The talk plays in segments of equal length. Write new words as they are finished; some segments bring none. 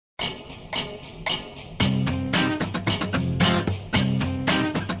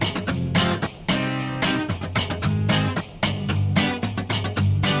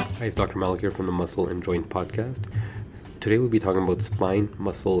Hi, it's Dr. Malik here from the Muscle and Joint Podcast. Today we'll be talking about spine,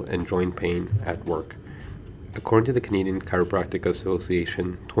 muscle, and joint pain at work. According to the Canadian Chiropractic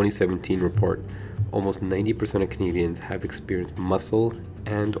Association 2017 report, almost 90% of Canadians have experienced muscle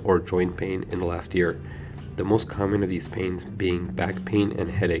and or joint pain in the last year, the most common of these pains being back pain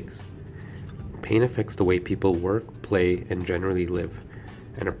and headaches. Pain affects the way people work, play, and generally live,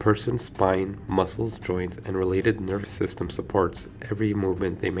 and a person's spine, muscles, joints, and related nervous system supports every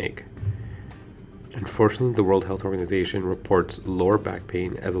movement they make. Unfortunately, the World Health Organization reports lower back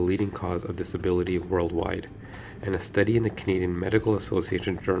pain as a leading cause of disability worldwide, and a study in the Canadian Medical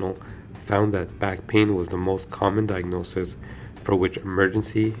Association Journal found that back pain was the most common diagnosis for which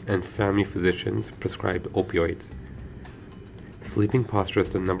emergency and family physicians prescribed opioids. Sleeping posture is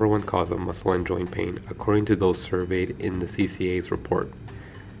the number one cause of muscle and joint pain, according to those surveyed in the CCA's report.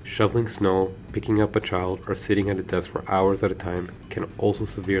 Shoveling snow, picking up a child, or sitting at a desk for hours at a time can also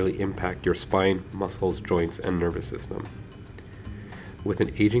severely impact your spine, muscles, joints, and nervous system. With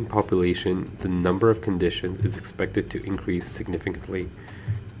an aging population, the number of conditions is expected to increase significantly.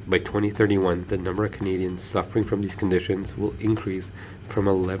 By 2031, the number of Canadians suffering from these conditions will increase from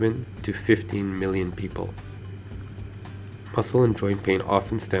 11 to 15 million people. Muscle and joint pain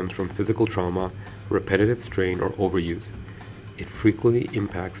often stems from physical trauma, repetitive strain, or overuse. It frequently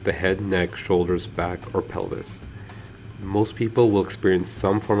impacts the head, neck, shoulders, back, or pelvis. Most people will experience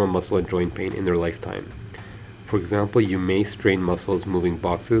some form of muscle and joint pain in their lifetime. For example, you may strain muscles moving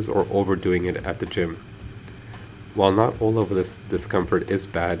boxes or overdoing it at the gym. While not all of this discomfort is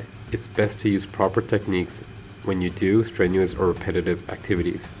bad, it's best to use proper techniques when you do strenuous or repetitive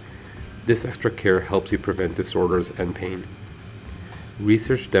activities. This extra care helps you prevent disorders and pain.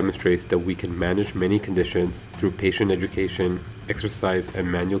 Research demonstrates that we can manage many conditions through patient education, exercise,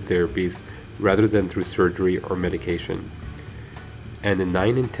 and manual therapies rather than through surgery or medication. And the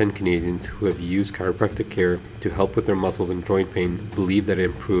 9 in 10 Canadians who have used chiropractic care to help with their muscles and joint pain believe that it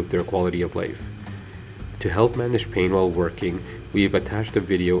improved their quality of life. To help manage pain while working, we have attached a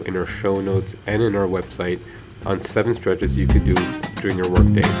video in our show notes and in our website on 7 stretches you could do during your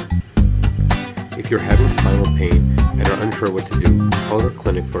workday. If you're having spinal pain and are unsure what to do, call our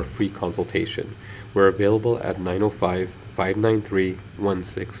clinic for a free consultation. We're available at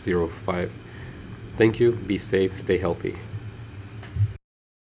 905-593-1605. Thank you, be safe, stay healthy.